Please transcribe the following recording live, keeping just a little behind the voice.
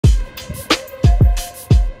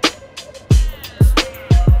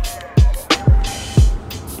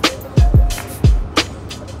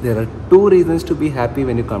There are two reasons to be happy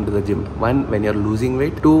when you come to the gym. One, when you're losing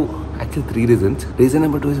weight. Two, actually three reasons. Reason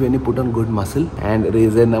number two is when you put on good muscle. And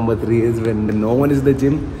reason number three is when no one is in the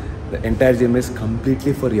gym. The entire gym is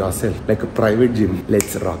completely for yourself, like a private gym.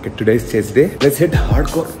 Let's rock it. Today's chest day. Let's hit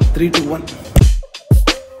hardcore. 3, 2, 1.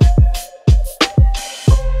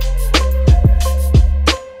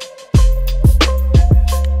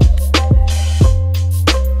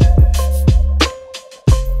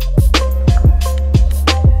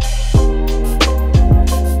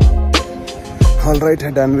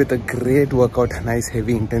 Alright, done with a great workout, nice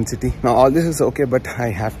heavy intensity. Now all this is okay, but I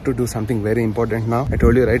have to do something very important now. I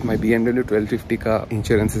told you, right, my BMW 1250 car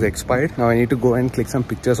insurance is expired. Now I need to go and click some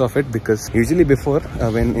pictures of it, because usually before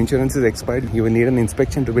when insurance is expired, you will need an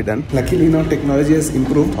inspection to be done. Luckily now technology has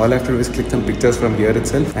improved. All I have to do is click some pictures from here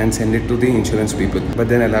itself and send it to the insurance people. But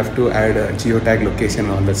then I'll have to add a geotag location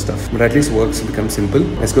and all that stuff. But at least works become simple.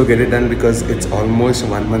 Let's go get it done, because it's almost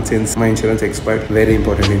 1 month since my insurance expired. Very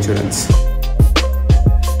important insurance.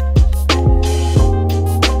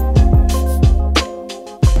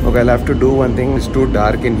 Okay, I'll have to do one thing. It's too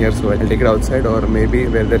dark in here, so I'll take it outside, or maybe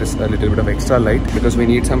where there is a little bit of extra light, because we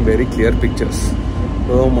need some very clear pictures.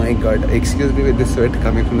 Oh my god, excuse me with the sweat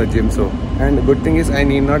coming from the gym. And the good thing is I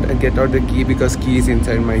need not get out the key, because key is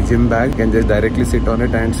inside my gym bag. I can just directly sit on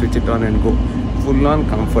it and switch it on and go. Full on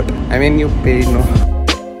comfort. I mean, you pay, no?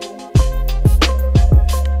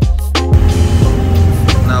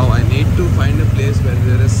 Now I need to find a place where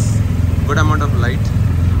there is good amount of light.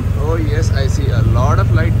 Oh yes, I see a lot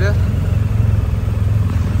of light there.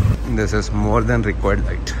 This is more than required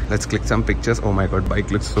light. Let's click some pictures. Oh my god,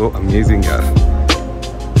 bike looks so amazing here.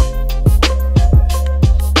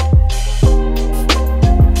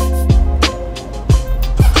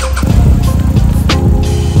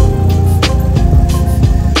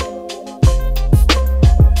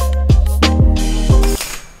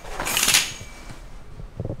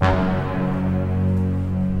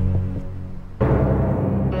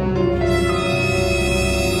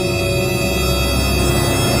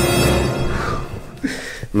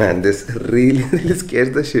 Man, this really scares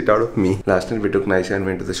the shit out of me. Last night we took Naisha and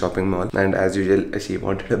went to the shopping mall, and as usual she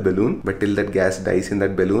wanted a balloon, but till that gas dies in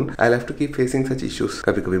that balloon, I'll have to keep facing such issues.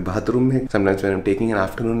 Kabhi bathroom mein, sometimes when I'm taking an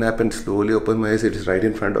afternoon nap and slowly open my eyes, it is right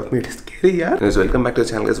in front of me. It is scary, yaar. Anyways, welcome back to the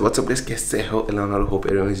channel, guys. What's up, guys? Kaise ho? I hope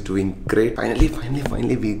everyone is doing great.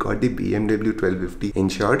 Finally we got the BMW 1250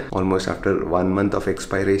 insured, almost after 1 month of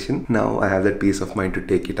expiration. Now I have that peace of mind to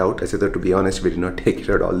take it out. I said that, to be honest, we did not take it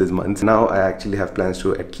out all these months. Now I actually have plans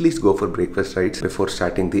to at least go for breakfast rides before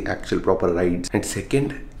starting the actual proper rides. And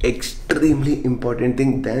second, extremely important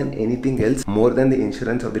thing than anything else, more than the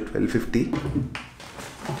insurance of the 1250,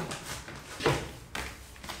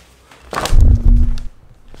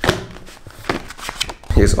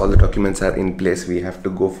 yes, all the documents are in place. We have to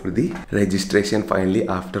go for the registration finally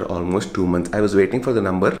after almost 2 months. I was waiting for the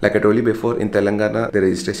number. Like I told you before, in Telangana, the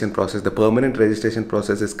registration process, the permanent registration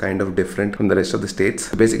process is kind of different from the rest of the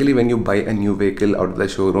states. Basically, when you buy a new vehicle out of the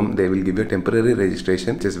showroom, they will give you a temporary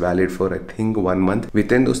registration, which is valid for I think 1 month.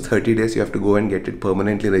 Within those 30 days, you have to go and get it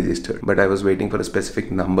permanently registered. But I was waiting for a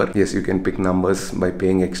specific number. Yes, you can pick numbers by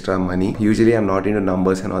paying extra money. Usually, I'm not into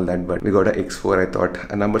numbers and all that, but we got a X4. I thought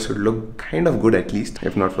a number should look kind of good at least,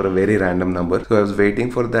 if not for a very random number. So I was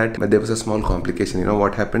waiting for that, but there was a small complication. You know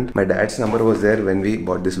what happened? My dad's number was there when we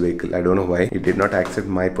bought this vehicle. I don't know why. It did not accept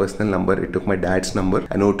my personal number. It took my dad's number.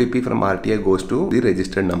 An OTP from RTI goes to the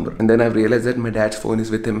registered number. And then I realized that my dad's phone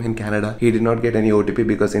is with him in Canada. He did not get any OTP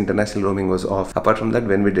because international roaming was off. Apart from that,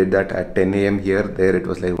 when we did that at 10 AM here, there it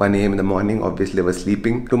was like 1 AM in the morning. Obviously I was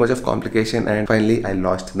sleeping. Too much of complication, and finally I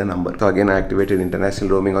lost the number. So again I activated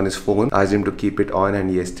international roaming on his phone, asked him to keep it on,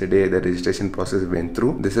 and yesterday the registration process went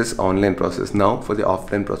through. This is online process. Now for the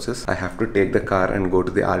offline process, I have to take the car and go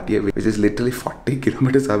to the RTA, which is literally 40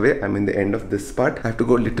 kilometers away. I'm in the end of this part. I have to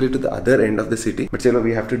go literally to the other end of the city. But chalo,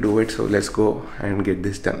 we have to do it. So let's go and get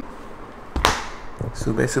this done.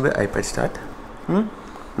 Subah iPad start.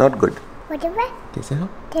 Not good. Whatever. Kaise ho?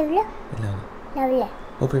 Lovely.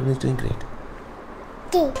 Hope everyone is doing great.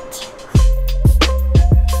 Great.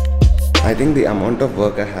 I think the amount of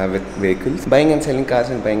work I have with vehicles, buying and selling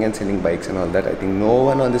cars and buying and selling bikes and all that, I think no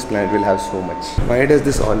one on this planet will have so much. Why does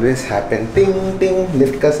this always happen? Ting ting,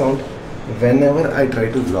 lift ka sound. Whenever I try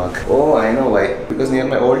to vlog. Oh, I know why. Because near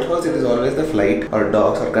my old house, it is always the flight or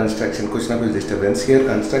dogs or construction. Kuch na kuch disturbance. Here,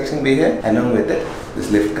 construction bhi hai. Along with it, this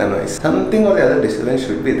lift ka noise. Something or the other disturbance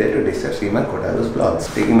should be there to disturb Sriman Kotaru's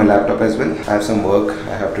vlogs. Taking my laptop as well. I have some work.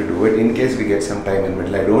 I have to do it in case we get some time in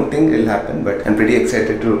middle. I don't think it'll happen, but I'm pretty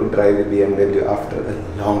excited to drive a BMW after a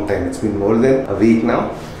long time. It's been more than a week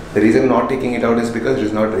now. The reason not taking it out is because it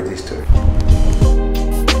is not registered.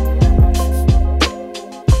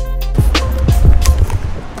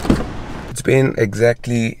 It's been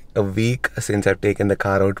exactly a week since I've taken the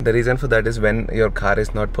car out. The reason for that is when your car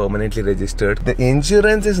is not permanently registered, the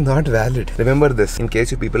insurance is not valid. Remember this, in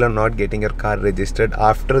case you people are not getting your car registered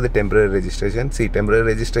after the temporary registration. See, temporary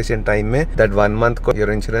registration time mein, that 1 month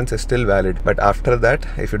your insurance is still valid. But after that,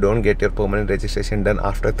 if you don't get your permanent registration done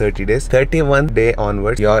after 30 days, 31st day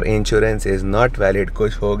onwards, your insurance is not valid.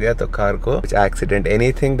 Kuch ho gaya to car ko, which accident,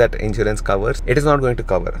 anything that insurance covers, it is not going to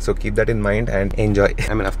cover. So keep that in mind and enjoy.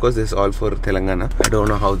 I mean, of course, this is all for Telangana. I don't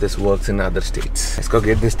know how this works in other states. Let's go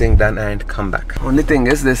get this thing done and come back. Only thing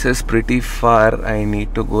is, this is pretty far. I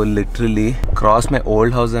need to go literally cross my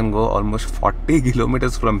old house and go almost 40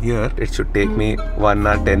 kilometers from here. It should take me 1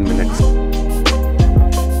 hour 10 minutes.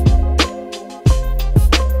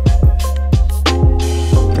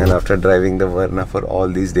 And after driving the Verna for all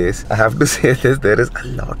these days, I have to say this, there is a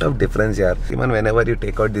lot of difference here. Even whenever you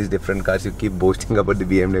take out these different cars, you keep boasting about the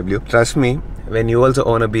BMW. Trust me, when you also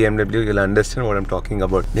own a BMW, you'll understand what I'm talking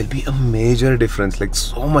about. There'll be a major difference, like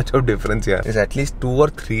so much of difference here. It's at least 2 or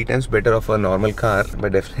 3 times better of a normal car,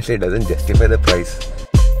 but definitely doesn't justify the price.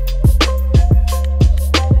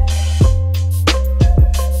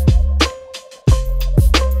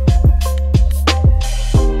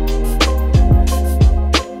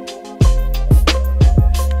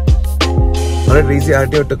 Alright, easy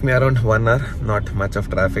RTO took me around 1 hour. Not much of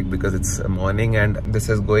traffic because it's morning and this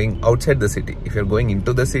is going outside the city. If you're going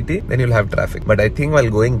into the city, then you'll have traffic. But I think while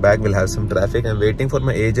going back, we'll have some traffic. I'm waiting for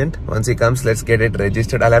my agent. Once he comes, let's get it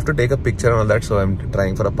registered. I'll have to take a picture and all that, so I'm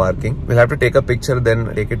trying for a parking. We'll have to take a picture,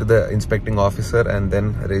 then take it to the inspecting officer, and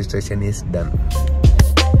then registration is done.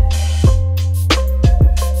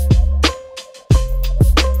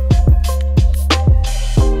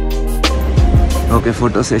 Okay,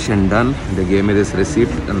 photo session done. They gave me this receipt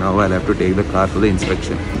and now I'll have to take the car for the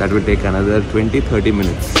inspection. That will take another 20-30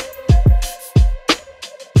 minutes.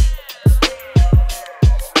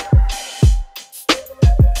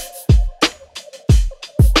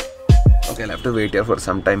 Okay, I'll have to wait here for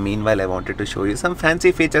some time. Meanwhile, I wanted to show you some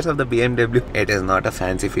fancy features of the BMW. It is not a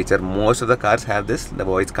fancy feature. Most of the cars have this, the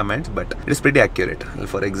voice commands, but it is pretty accurate.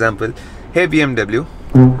 For example, hey BMW.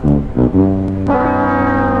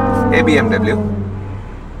 Hey BMW.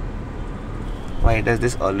 Why does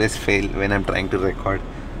this always fail when I'm trying to record?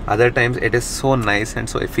 Other times it is so nice and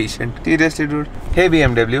so efficient. Seriously, dude. Hey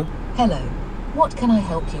BMW. Hello. What can I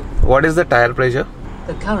help you? What is the tire pressure?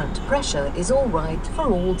 The current pressure is alright for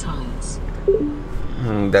all tires.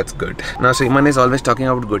 That's good. Now Sriman is always talking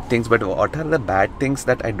about good things, but what are the bad things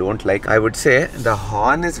that I don't like? I would say the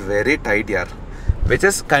horn is very tight here, which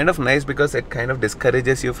is kind of nice because it kind of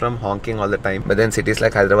discourages you from honking all the time. But then cities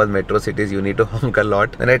like Hyderabad, metro cities, you need to honk a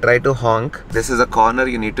lot. When I try to honk, this is a corner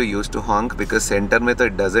you need to use to honk because center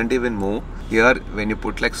method doesn't even move. Here, when you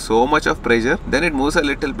put like so much of pressure, then it moves a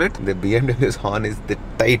little bit. The BMW's horn is the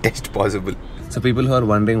tightest possible. So people who are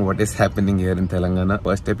wondering what is happening here in Telangana,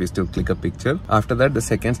 first step is to click a picture. After that, the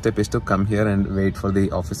second step is to come here and wait for the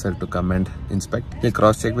officer to come and inspect. He'll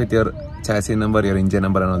cross check with your chassis number, your engine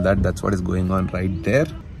number and all that. That's what is going on right there.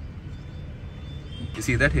 You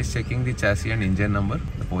see that? He's checking the chassis and engine number.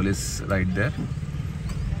 The pole is right there.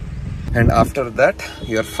 And after that,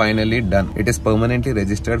 you're finally done. It is permanently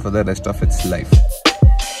registered for the rest of its life.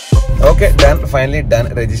 Okay, done. Finally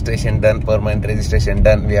done. Registration done. Permanent registration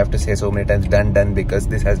done. We have to say so many times done because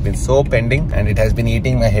this has been so pending and it has been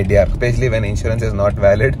eating my head here. Especially when insurance is not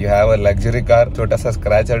valid. You have a luxury car. Chota sa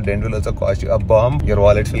scratch or dent will also cost you a bomb. Your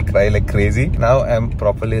wallet will cry like crazy. Now I'm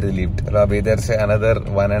properly relieved. I'll be there say another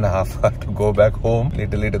 1.5 hours to go back home,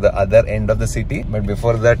 literally to the other end of the city. But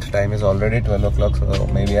before that, time is already 12 o'clock. So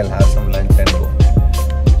maybe I'll have some lunch and go.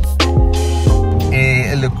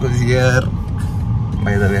 Hey, look who's here.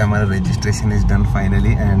 By the way, our registration is done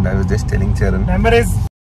finally, and I was just telling Charan. Number is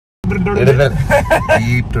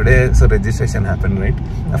today, so registration happened, right?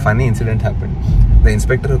 A funny incident happened. The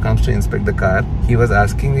inspector who comes to inspect the car, he was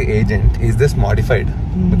asking the agent, is this modified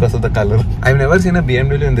because of the color? I've never seen a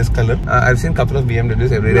BMW in this color. I've seen a couple of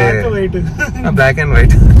BMWs every day. Black and white. Black and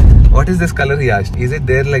white. What is this color, he asked. Is it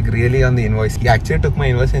there like really on the invoice? He actually took my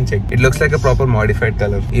invoice and checked. It looks like a proper modified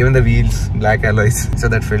color. Even the wheels, black alloys. So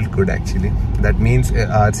that felt good actually. That means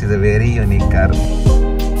ours is a very unique car.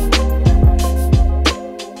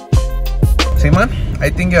 Sriman, I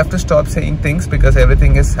think you have to stop saying things because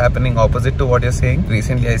everything is happening opposite to what you're saying.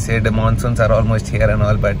 Recently I said the monsoons are almost here and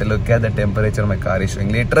all, but look at the temperature my car is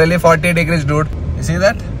showing. Literally 40 degrees, dude. You see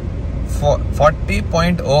that?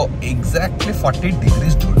 40.0, exactly 40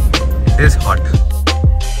 degrees, dude. It is hot.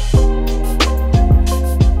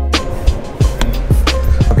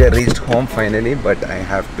 We reached home finally, but I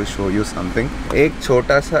have to show you something. Ek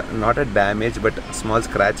chota sa, not a damage, but a small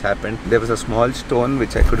scratch happened. There was a small stone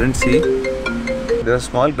which I couldn't see. There was a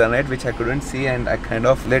small granite which I couldn't see, and I kind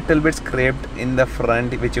of little bit scraped in the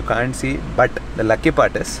front, which you can't see. But the lucky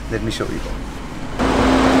part is, let me show you.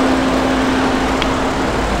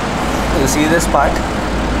 You see this part?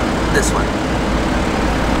 This one.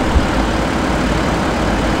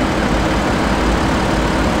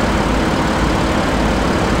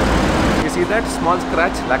 That small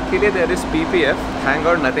scratch, luckily there is PPF. Thank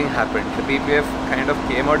God nothing happened. The PPF kind of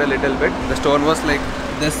came out a little bit. The stone was like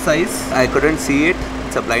this size. I couldn't see it.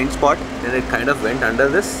 It's a blind spot. Then it kind of went under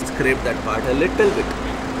this, scraped that part a little bit.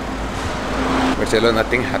 But chalo,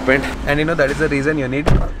 nothing happened. And you know, that is the reason you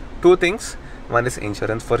need two things. One is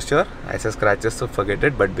insurance for sure. I say scratches, so forget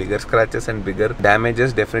it. But bigger scratches and bigger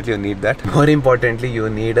damages, definitely you need that. More importantly, you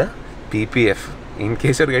need a PPF. In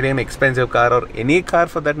case you're getting an expensive car or any car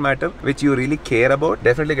for that matter, which you really care about,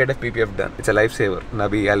 definitely get a PPF done. It's a lifesaver.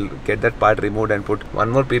 Nabi, I'll get that part removed and put one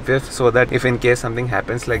more PPF so that if in case something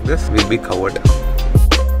happens like this, we'll be covered.